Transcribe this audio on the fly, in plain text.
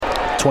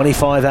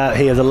25 out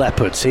here, the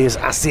Leopards. Here's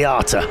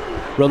Asiata.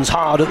 Runs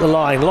hard at the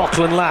line.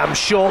 Lachlan Lamb,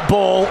 short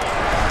ball.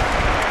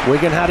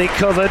 Wigan had it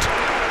covered.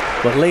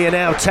 But Leigh are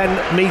now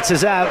 10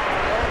 metres out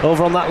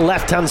over on that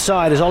left-hand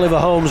side as Oliver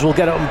Holmes will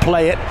get up and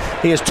play it.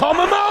 Here's Tom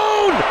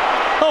Amone!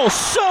 Oh,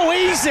 so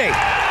easy!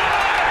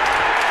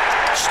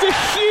 Just a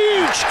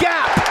huge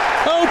gap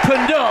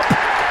opened up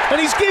and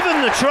he's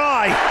given the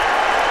try.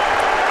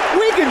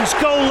 Wigan's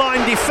goal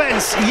line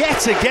defence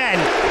yet again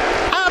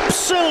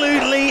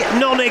absolutely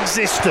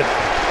non-existent.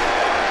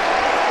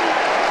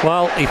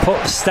 Well, he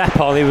put the step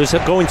on. He was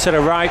going to the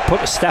right,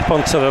 put the step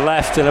on to the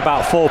left, and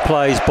about 4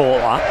 players bought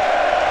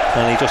that,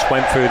 and he just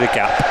went through the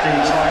gap,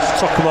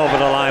 took him over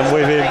the line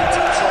with him.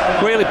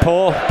 Really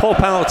poor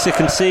penalty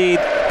concede,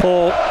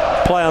 poor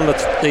play on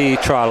the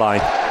try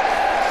line.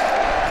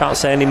 Can't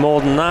say any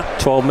more than that.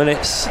 12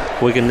 minutes,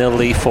 Wigan 0,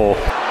 Leigh 4.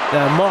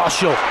 Now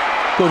Marshall,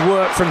 good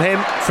work from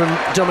him from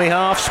dummy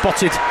half,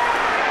 spotted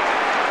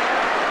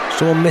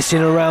someone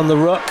missing around the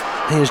ruck.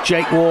 Here's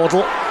Jake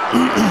Wardle.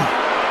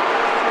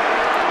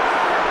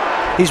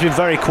 He's been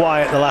very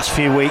quiet the last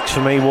few weeks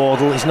for me,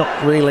 Wardle. He's not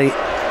really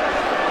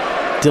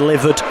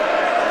delivered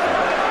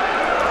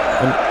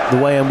the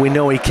way we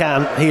know he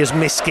can. Here's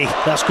Miski,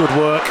 that's good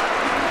work.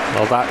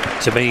 Well,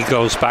 that to me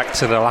goes back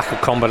to the lack of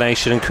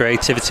combination and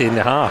creativity in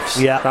the halves.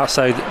 Yeah, that's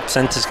how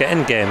centres get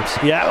in games.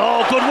 Yeah,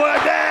 oh, good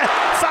work there.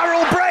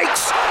 Farrell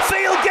breaks,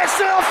 Field gets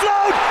the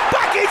offload,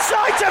 back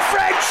inside to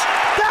French.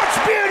 That's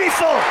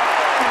beautiful.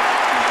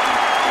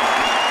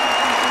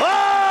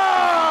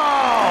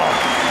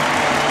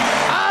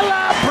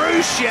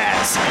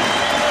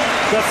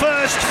 The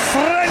first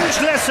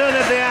French lesson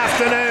of the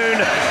afternoon,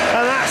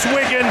 and that's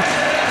Wigan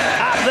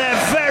at their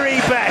very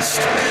best.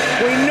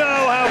 We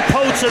know how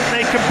potent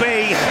they can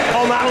be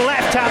on that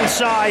left-hand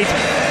side.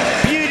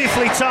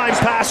 Beautifully timed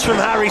pass from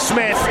Harry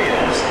Smith.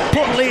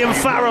 Put Liam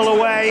Farrell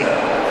away.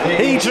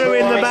 He drew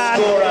in the man,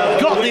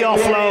 got the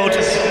offload.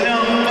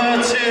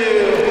 Number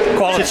 2.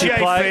 Quality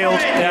play.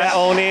 Yeah,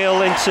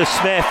 O'Neill into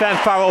Smith, then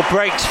Farrell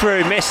breaks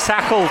through, missed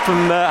tackle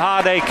from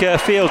Hardacre.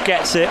 Field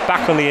gets it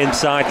back on the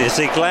inside. They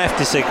zig left,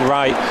 they zig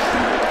right,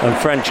 and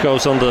French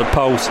goes under the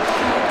post.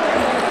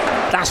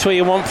 That's where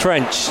you want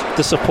French,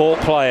 the support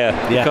player,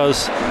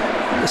 because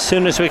as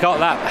soon as we got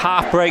that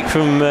half break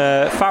from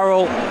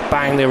Farrell,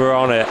 bang, they were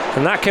on it,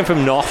 and that came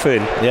from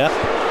nothing. Yeah,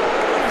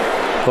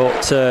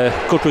 but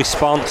good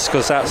response,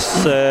 because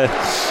that's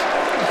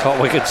got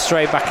Wigan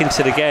straight back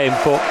into the game.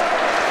 But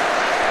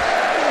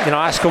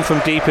that's come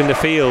from deep in the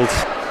field.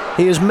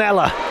 Here's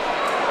Mellor.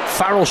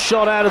 Farrell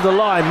shot out of the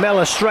line.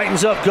 Mellor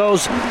straightens up,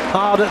 goes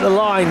hard at the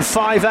line.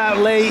 5 out,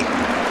 Leigh.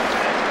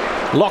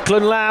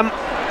 Lachlan Lamb.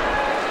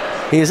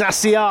 Here's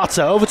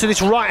Asiata. Over to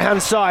this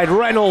right-hand side.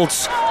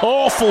 Reynolds.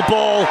 Awful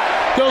ball.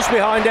 Goes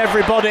behind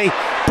everybody.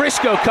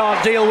 Briscoe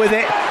can't deal with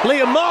it.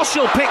 Liam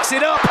Marshall picks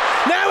it up.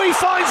 Now he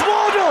finds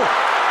Wardle.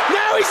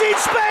 Now he's in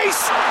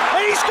space.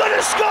 And he's going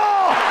to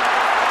score.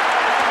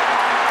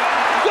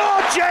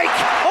 Go, Jake.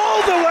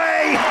 All the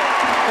way.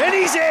 And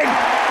he's in.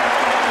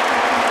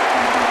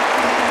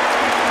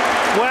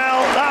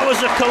 Well, that was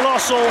a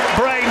colossal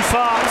brain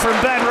fart from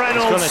Ben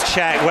Reynolds. He's going to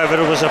check whether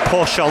there was a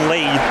push on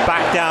Leigh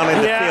back down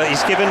in the field.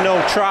 He's given no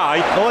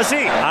try. Oh, is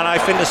he? And I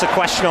think there's a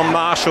question on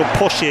Marshall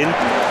pushing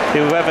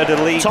whoever the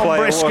Leigh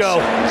player Briscoe.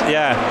 was.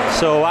 Yeah,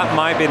 so that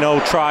might be no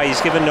try.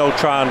 He's given no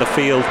try on the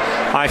field.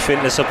 I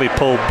think this will be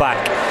pulled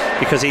back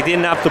because he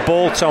didn't have the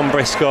ball, Tom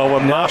Briscoe,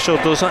 and Marshall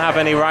doesn't have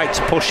any right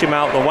to push him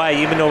out the way,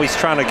 even though he's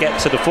trying to get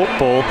to the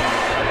football.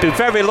 Been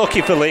very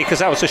lucky for Leigh because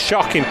that was a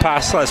shocking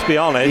pass, let's be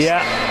honest.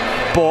 Yeah.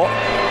 But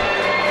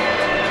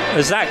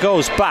as that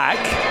goes back,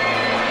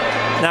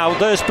 now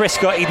there's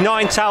Briscoe. He's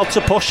not entitled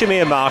to push him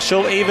here,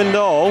 Marshall, even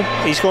though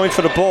he's going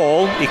for the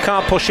ball. He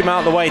can't push him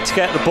out the way to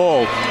get the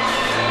ball.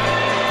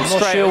 I'm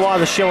not sure why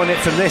they're showing it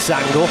from this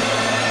angle.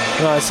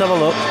 Right, let's have a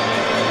look.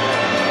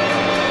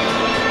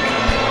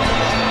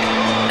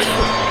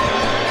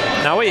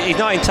 Now he's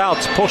not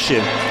entitled to push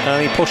him,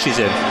 and he pushes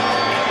him.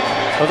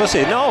 Oh, does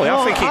he? No,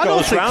 I think he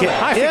goes round.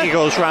 I think he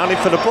goes round him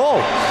for the ball,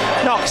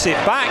 knocks it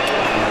back.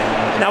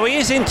 Now he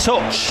is in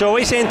touch, so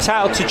is he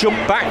entitled to jump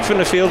back from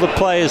the field of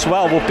play as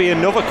well? Would be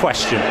another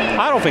question.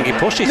 I don't think he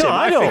pushes him.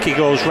 I think he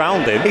goes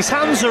round him. His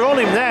hands are on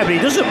him there, but he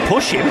doesn't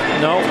push him.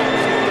 No,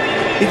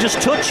 he just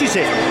touches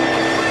it.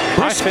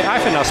 I think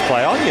that's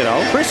play on,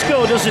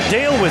 Briscoe doesn't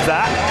deal with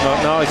that.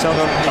 No, he's not.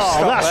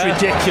 That's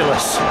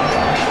ridiculous.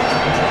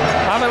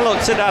 I haven't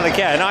looked at that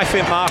again. I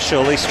think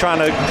Marshall is trying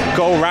to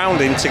go round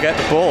him to get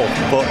the ball,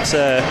 but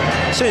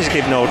as soon as he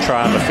gave no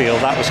try on the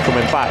field, that was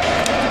coming back.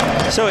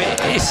 So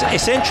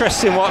it's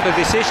interesting what the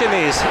decision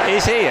is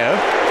here.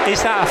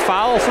 Is that a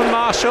foul from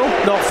Marshall?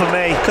 Not for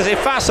me. Because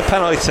if that's a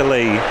penalty to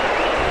Leigh,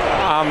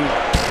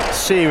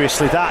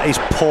 seriously, that is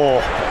poor.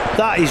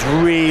 That is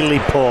really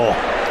poor.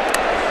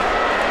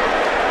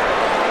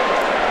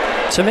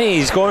 To me,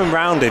 he's going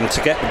round him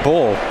to get the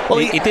ball. Well,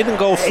 he didn't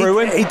go through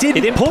him. He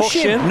didn't push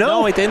him.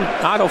 No, he didn't.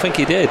 I don't think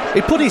he did.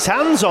 He put his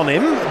hands on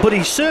him, but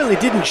he certainly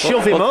didn't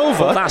shove him over.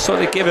 But that's what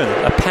they're given,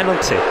 a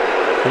penalty.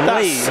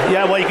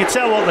 Yeah, well, you can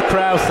tell what the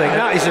crowd think.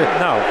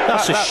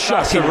 That's a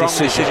shocking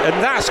decision.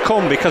 And that's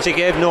come because he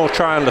gave no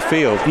try on the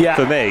field,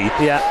 for me.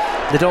 Yeah,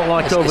 they don't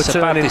like overturning. It's a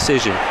bad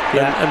decision.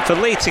 Yeah. And for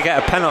Leigh to get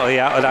a penalty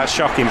out of that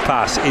shocking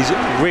pass is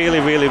really,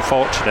 really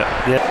unfortunate.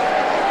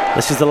 Yeah.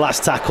 This is the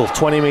last tackle,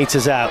 20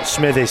 metres out.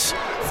 Smithies,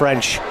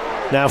 French,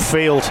 now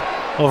Field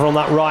over on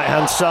that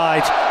right-hand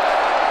side.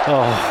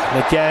 Oh,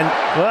 and again,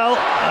 well,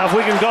 have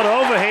Wigan got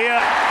over here?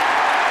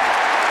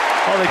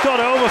 Oh, they got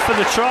over for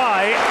the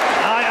try.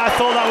 I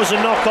thought that was a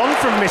knock-on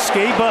from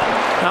Miskey, but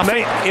I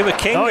think it was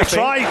King. I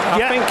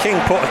think King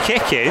put a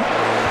kick in.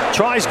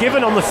 Try's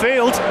given on the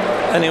field,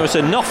 and it was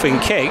a nothing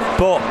kick,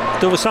 but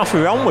there was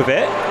nothing wrong with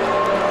it.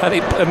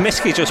 And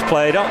Miskey just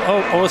played up.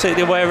 Or was it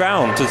the way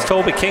around? As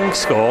Toby King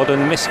scored,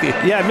 and Miskey.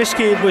 Yeah,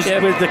 Miskey was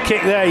with the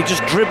kick there. He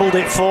just dribbled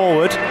it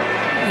forward.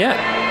 Yeah.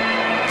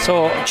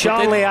 So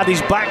Charlie had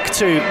his back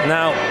to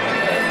now.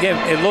 Yeah,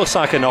 it looks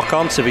like a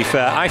knock-on, to be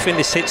fair. I think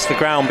this hits the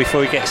ground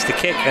before he gets the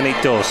kick, and it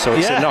does, so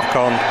it's a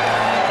knock-on.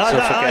 So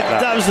forget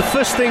that. That was the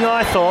first thing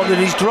I thought, that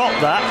he's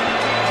dropped that.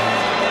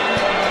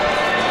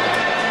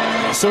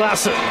 So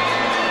that's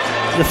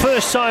the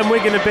first time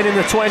Wigan have been in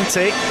the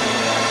 20.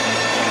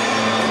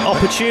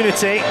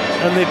 Opportunity,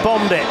 and they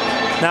bombed it.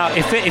 Now,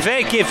 if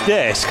they give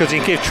this, because he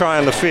give try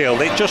on the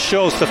field, it just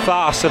shows the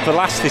farce of the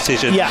last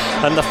decision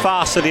and the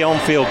farce of the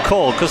on-field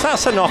call, because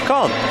that's a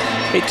knock-on.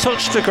 It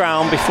touched the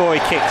ground before he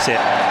kicked it.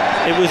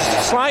 It was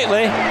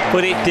slightly,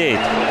 but it did.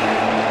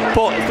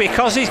 But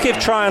because he's give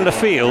try on the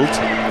field,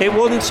 it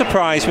wouldn't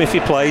surprise me if he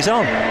plays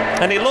on.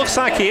 And it looks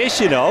like he is,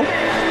 you know.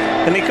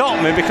 And he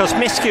got me because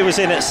Miskey was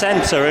in at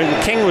centre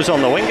and King was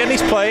on the wing, and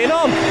he's playing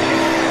on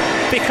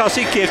because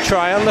he give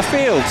try on the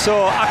field.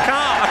 So I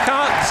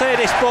can't say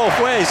this both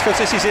ways, because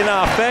this is in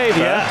our favour.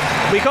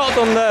 Yeah. We got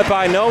done there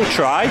by no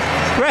try.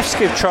 Refs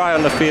give try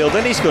on the field,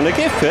 and he's going to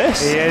give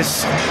this. He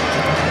is.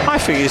 I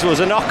think it was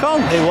a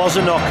knock-on. It was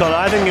a knock-on.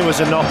 I think it was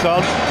a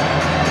knock-on.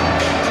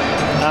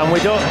 And we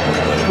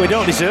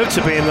don't deserve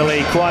to be in the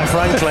league, quite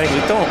frankly.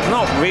 We don't,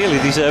 not really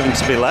deserving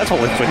to be level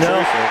if we're truthful.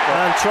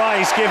 And try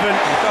is given.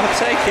 You've got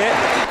to take it.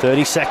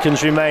 30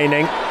 seconds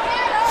remaining.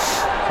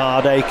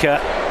 Hardacre.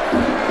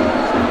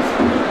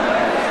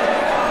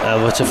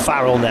 Over to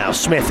Farrell now.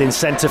 Smith in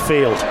centre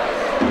field.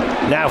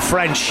 Now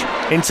French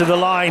into the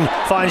line.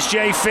 Finds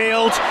Jay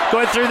Field.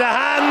 Going through the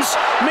hands.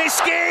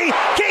 Miskey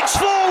kicks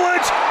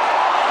forward.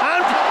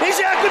 And is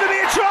that going to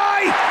be a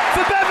try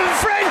for Bevan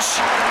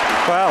French?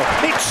 Well,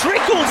 it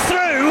trickled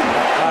through.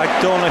 I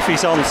don't know if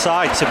he's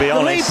onside, to be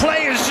honest. The Leigh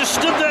players just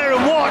stood there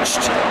and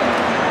watched.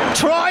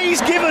 Try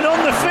is given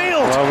on the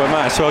field. Well, we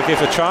might as well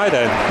give a try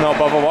then. Not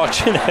bother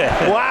watching it.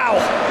 Wow.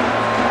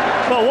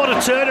 Well, what a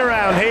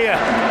turnaround here.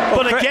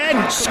 But again,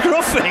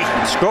 Scruffy.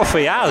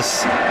 Scruffy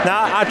has.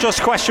 Now, I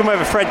just question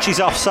whether French is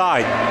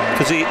offside,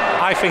 because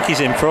I think he's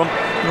in front.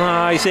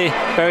 Is he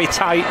very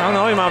tight? I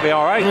know he might be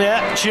all right.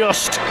 Yeah,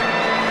 just.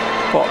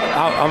 But,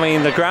 I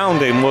mean, the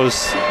grounding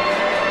was...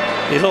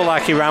 It looked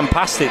like he ran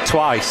past it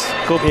twice.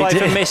 Good play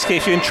for Miskey.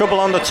 If you're in trouble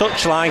on the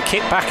touchline,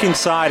 kick back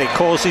inside. It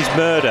causes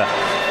murder.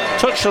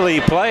 Touch the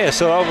lead player,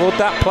 so would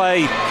that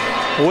play...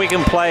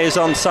 Wigan players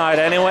on side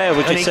anyway, or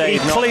would you say he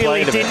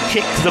clearly did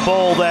kick the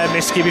ball there,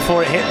 Miskey,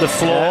 before it hit the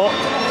floor.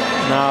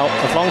 Yeah. Now,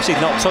 as long as he'd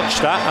not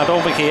touched that, I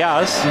don't think he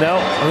has. No,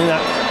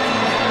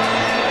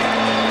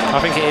 I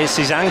think it is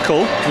his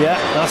ankle. Yeah,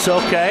 that's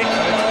okay.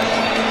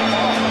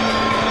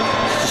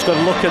 Just got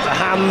to look at the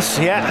hands.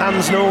 Yeah,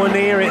 hands nowhere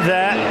near it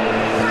there.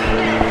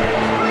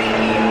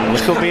 We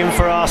could be in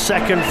for our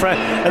second friend.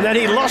 And then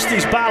he lost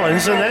his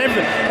balance, and then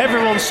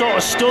everyone sort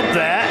of stood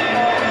there.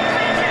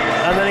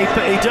 And then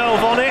he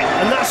dove on it,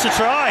 and that's a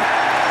try.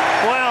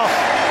 Well,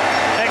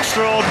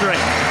 extraordinary.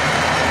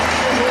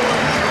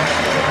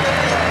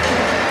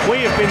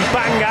 We have been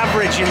bang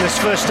average in this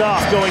first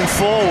half going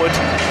forward,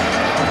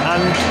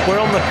 and we're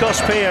on the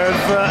cusp here of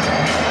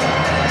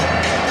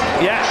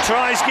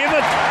tries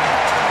given.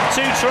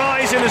 2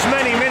 tries in as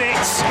many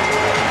minutes.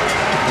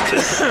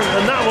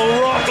 And that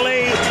will rock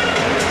Leigh.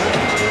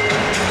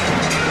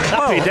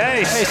 Happy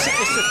days.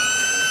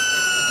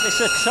 It's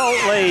a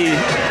totally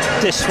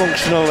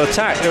dysfunctional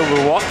attack that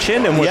we're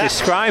watching and we're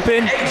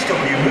describing.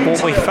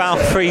 But we found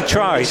 3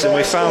 tries, and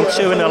we found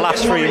 2 in the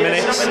last 3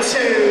 minutes.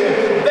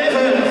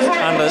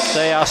 And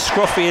they are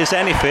scruffy as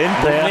anything,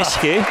 but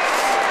Miskey,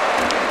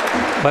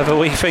 whether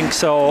we think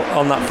so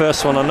on that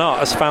first one or not,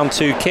 has found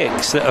 2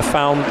 kicks that have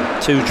found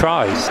 2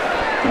 tries.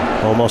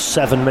 Almost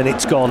 7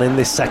 minutes gone in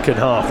this second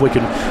half.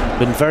 Wigan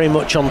been very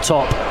much on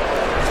top.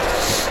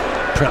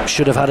 Perhaps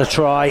should have had a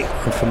try.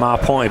 And from our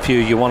point of view,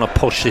 you want to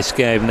push this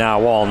game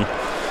now on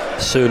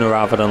sooner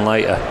rather than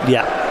later.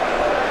 Yeah.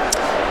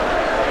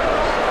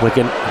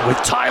 Wigan with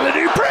Tyler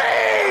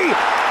Dupree!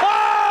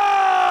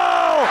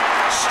 Oh!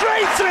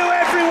 Straight through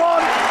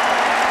everyone!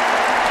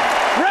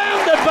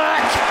 Round the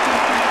back!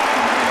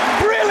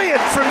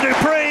 Brilliant from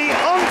Dupree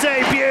on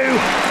debut!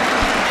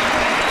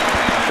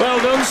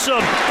 Well done,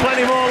 son.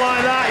 Plenty more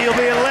like that. You'll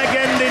be a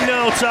legend in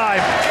no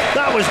time.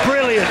 That was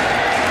brilliant.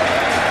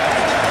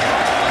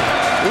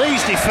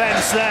 Leigh's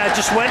defence there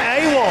just went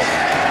AWOL.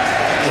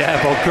 Yeah,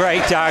 but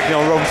great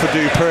diagonal run for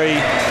Dupree.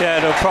 Yeah,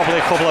 there were probably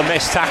a couple of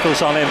missed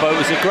tackles on him, but it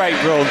was a great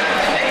run.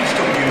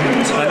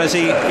 And as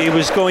he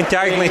was going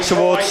diagonally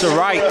towards the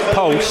right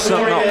post,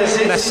 not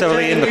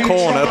necessarily in the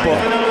corner, but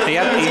he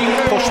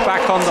pushed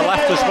back on the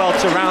left as well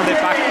to round it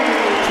back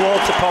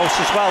towards the post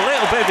as well. A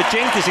little bit of a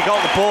jink as he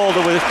got the ball.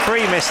 There were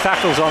 3 missed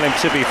tackles on him,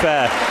 to be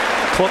fair.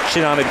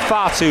 Clutching on him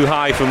far too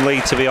high from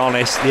Leigh, to be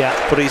honest. Yeah.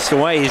 But it's the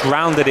way he's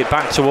rounded it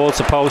back towards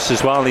the post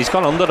as well. And he's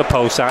gone under the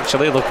post,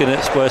 actually, looking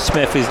at where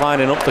Smith is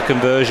lining up the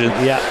conversion.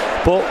 Yeah.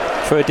 But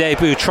for a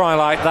debut try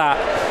like that,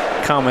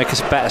 can't make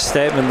a better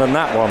statement than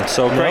that one.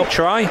 So great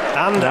try.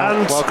 And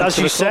as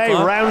you say,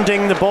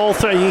 rounding the ball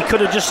through. He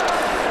could have just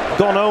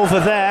gone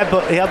over there,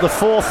 but he had the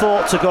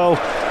forethought to go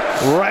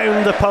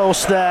round the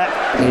post there.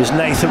 Here's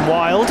Nathan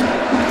Wild.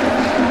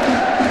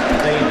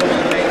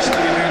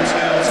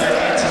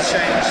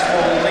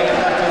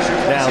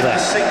 Now then,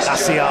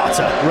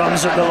 Asiata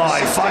runs at the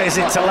line, fires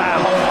it to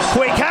Lamb.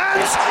 Quick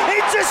hands,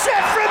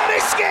 intercept from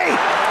Miskey.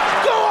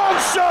 Go on,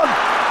 son.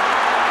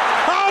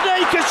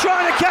 Hardaker's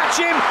trying to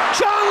catch him.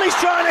 Charlie's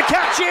trying to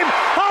catch him.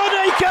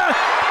 Hardaker.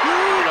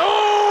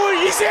 Oh,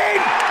 he's in.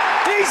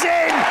 He's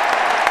in.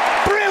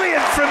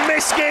 Brilliant from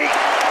Miskey.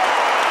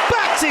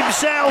 Backed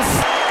himself.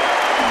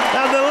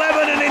 And the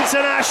Lebanon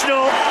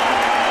international.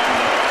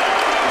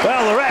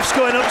 Well, the ref's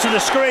going up to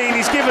the screen.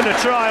 He's given a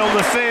try on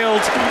the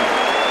field.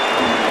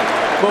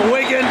 But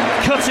Wigan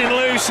cutting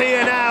loose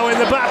here now in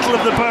the Battle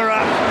of the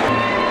Borough.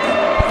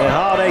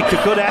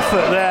 Hardaker, good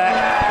effort there.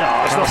 No,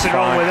 there's nothing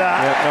wrong with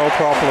that. Yeah, no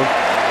problem.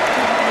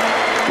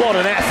 What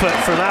an effort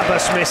from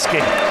Abbas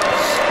Miskey.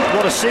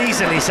 What a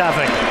season he's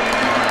having.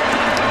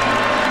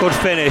 Good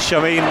finish.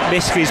 I mean,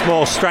 Miskey's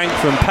more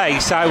strength and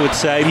pace, I would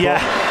say. Yeah.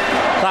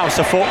 But that was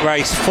a foot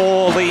race.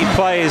 4 lead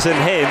players and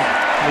him.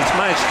 He's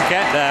managed to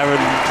get there,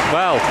 and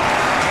well,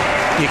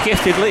 you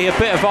gifted Leigh a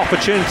bit of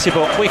opportunity,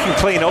 but we can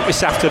clean up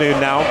this afternoon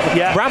now.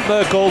 Yeah.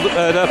 Ramper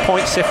their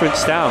points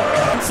difference down.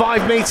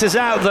 5 metres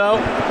out though.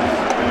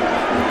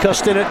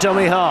 Custin at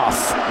dummy half.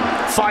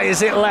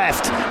 Fires it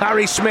left.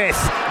 Harry Smith.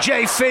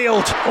 Jay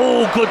Field.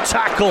 Oh, good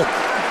tackle.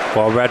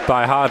 Well read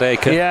by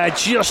Hardaker. Yeah,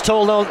 just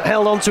held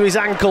on to his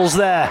ankles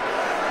there.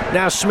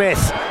 Now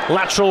Smith.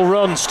 Lateral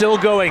run. Still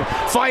going.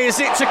 Fires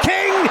it to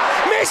King.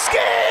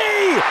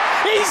 Miskey!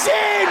 He's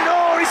in!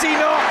 Or is he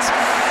not?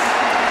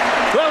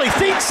 Well, he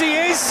thinks he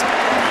is.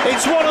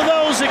 It's one of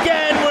those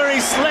again where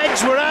his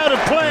legs were out of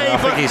play. I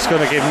think he's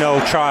going to give no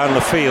try on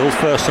the field,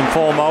 first and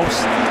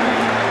foremost.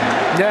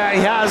 Yeah,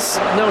 he has.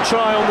 No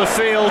try on the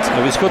field.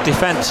 It was good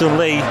defence on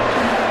Leigh.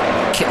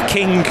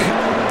 King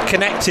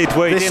connected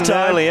where he didn't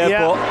earlier,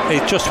 yeah. But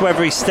it's just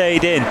whether he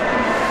stayed in.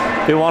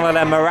 Be one of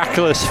them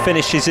miraculous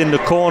finishes in the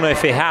corner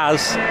if he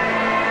has.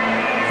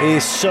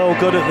 He's so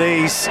good at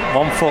these.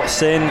 1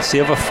 foot's in, it's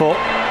the other foot.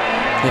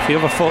 If the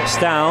other foot's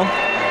down,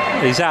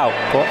 he's out.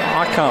 But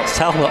I can't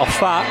tell off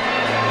that.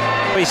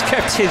 But he's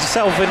kept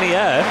himself in the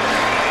air.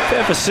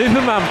 Bit of a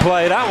Superman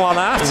play, that one,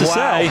 I have to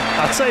say.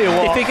 I'll tell you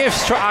what. If he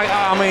gives try,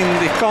 I mean,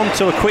 they've gone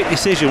to a quick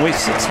decision, which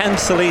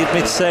tends to lead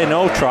me to say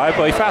no try,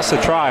 but if that's a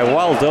try,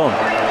 well done.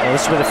 Well,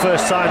 this will be the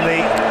first time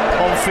the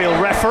on-field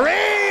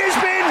referee has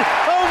been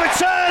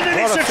overturned, and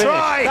it's a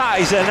try.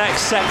 That is an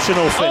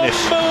exceptional finish.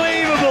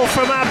 Unbelievable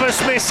from Abbas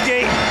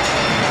Miskey.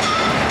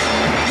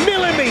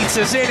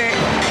 Millimetres in it.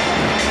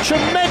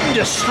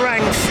 Tremendous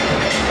strength.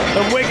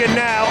 And Wigan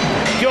now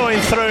going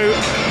through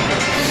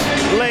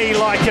Leigh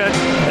like a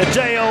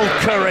day-old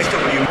curry.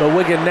 But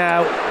Wigan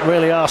now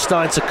really are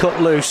starting to cut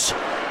loose.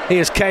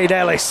 Here's Cade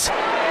Ellis.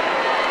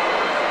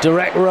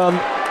 Direct run,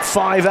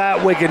 5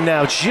 out Wigan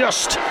now,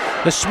 just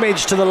a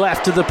smidge to the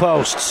left of the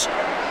posts.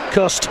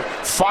 Cust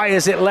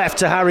fires it left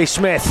to Harry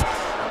Smith.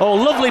 Oh,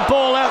 lovely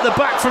ball out the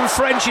back from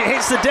French. It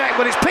hits the deck,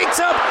 but it's picked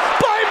up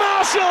by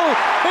Marshall,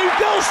 who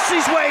ghosts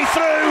his way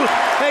through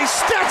a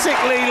static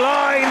Leigh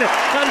line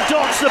and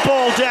dots the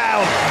ball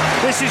down.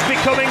 This is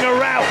becoming a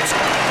rout.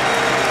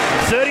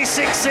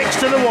 36-6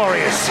 to the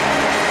Warriors.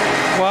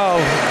 Well,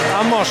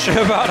 I'm not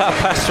sure about that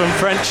pass from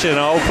French, you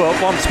know,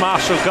 but once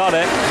Marshall got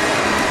it,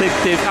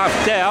 they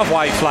have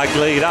white flagged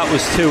Leigh. That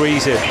was too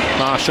easy.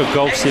 Marshall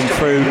ghosting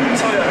through.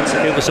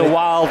 It was a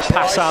wild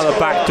pass out of the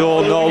back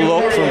door, no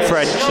look from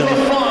French.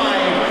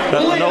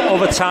 And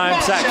other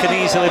times that can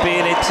easily be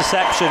an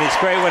interception. It's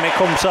great when it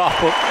comes off,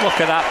 but look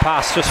at that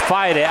pass. Just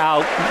fired it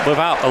out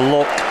without a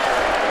look.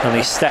 And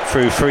he stepped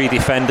through 3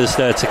 defenders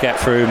there to get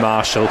through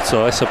Marshall,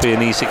 so this will be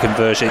an easy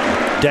conversion.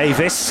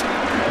 Davis,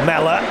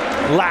 Mellor,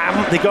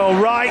 Lamb, they go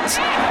right.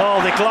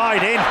 Oh, they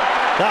glide in.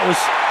 That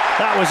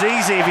was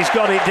easy if he's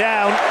got it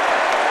down.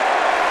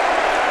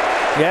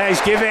 Yeah,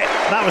 he's give it.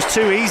 That was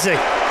too easy.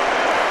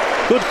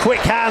 Good quick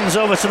hands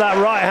over to that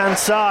right hand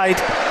side.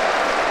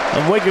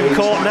 And Wigan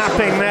caught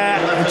napping there.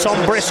 And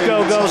Tom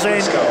Briscoe goes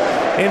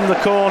in the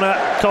corner.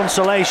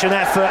 Consolation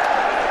effort.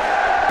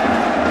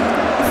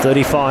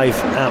 35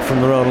 out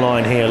from their own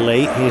line here,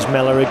 Leigh. Here's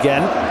Mellor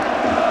again.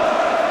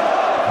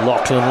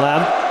 Lachlan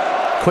Lamb.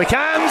 Quick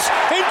hands.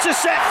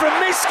 Intercept from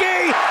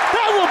Miskey.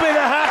 That will be the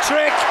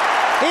hat-trick.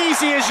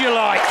 Easy as you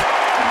like.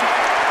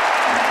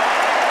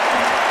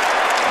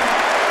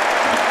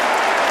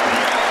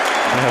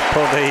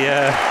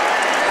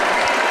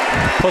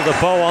 Put the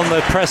bow on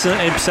the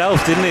president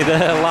himself, didn't he? The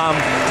Lamb.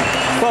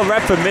 Well,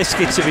 Redford missed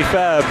it, to be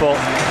fair, but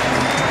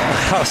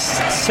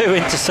that's 2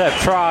 intercept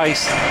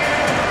tries.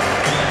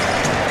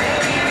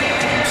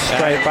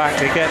 Straight back,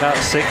 they get that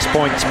 6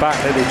 points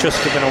back that they've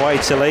just given away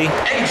to Leigh.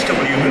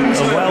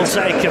 And well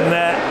taken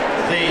there.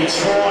 He's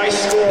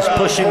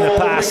pushing the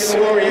pass.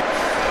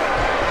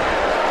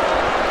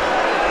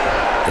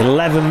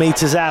 11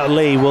 metres out,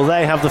 Leigh. Will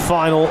they have the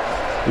final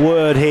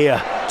word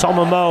here? Tom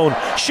Amone,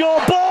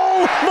 short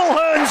ball,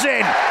 Mulhern's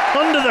in,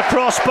 under the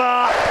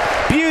crossbar.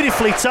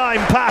 Beautifully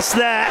timed pass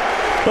there,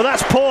 but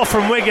that's poor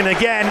from Wigan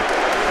again.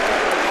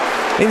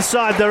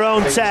 Inside their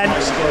own 10.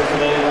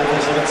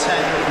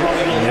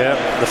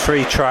 Yeah, the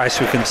 3 tries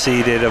we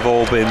conceded have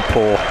all been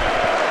poor,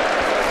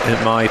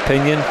 in my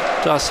opinion.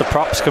 That's the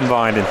props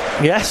combining.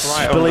 Yes,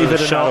 right, believe under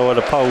the it or shadow not.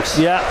 of the post.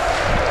 Yeah.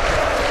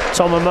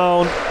 Tom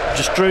Amone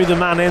just drew the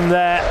man in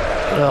there.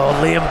 Oh,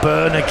 Liam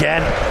Byrne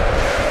again.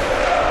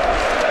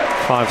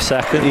 5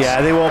 seconds.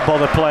 Yeah, they won't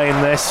bother playing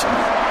this.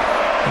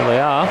 Well, they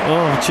are.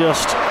 Oh,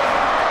 just.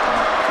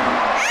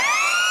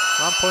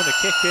 Man putting a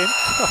kick in.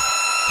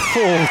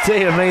 Oh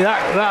dear me,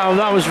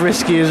 that was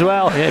risky as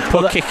well. Yeah,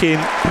 put kick in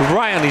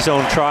right on his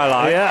own try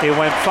line. Yeah. He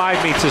went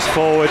 5 metres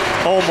forward,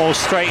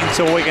 almost straight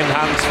into Wigan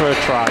hands for a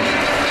try.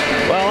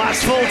 Well,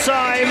 that's full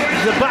time.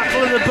 The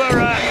Battle of the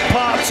Borough,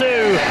 part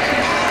 2.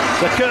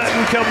 The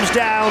curtain comes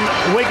down.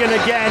 Wigan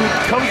again,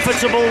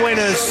 comfortable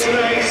winners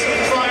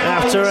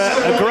after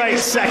a great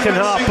second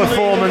half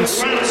performance.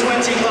 Round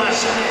 20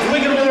 class,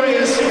 Wigan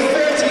Warriors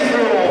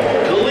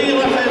 34, Leigh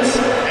Leopards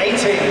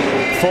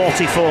 18.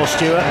 44,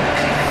 Stuart.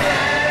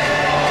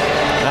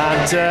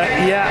 And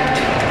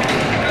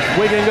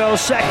Wigan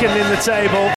goes second in the table.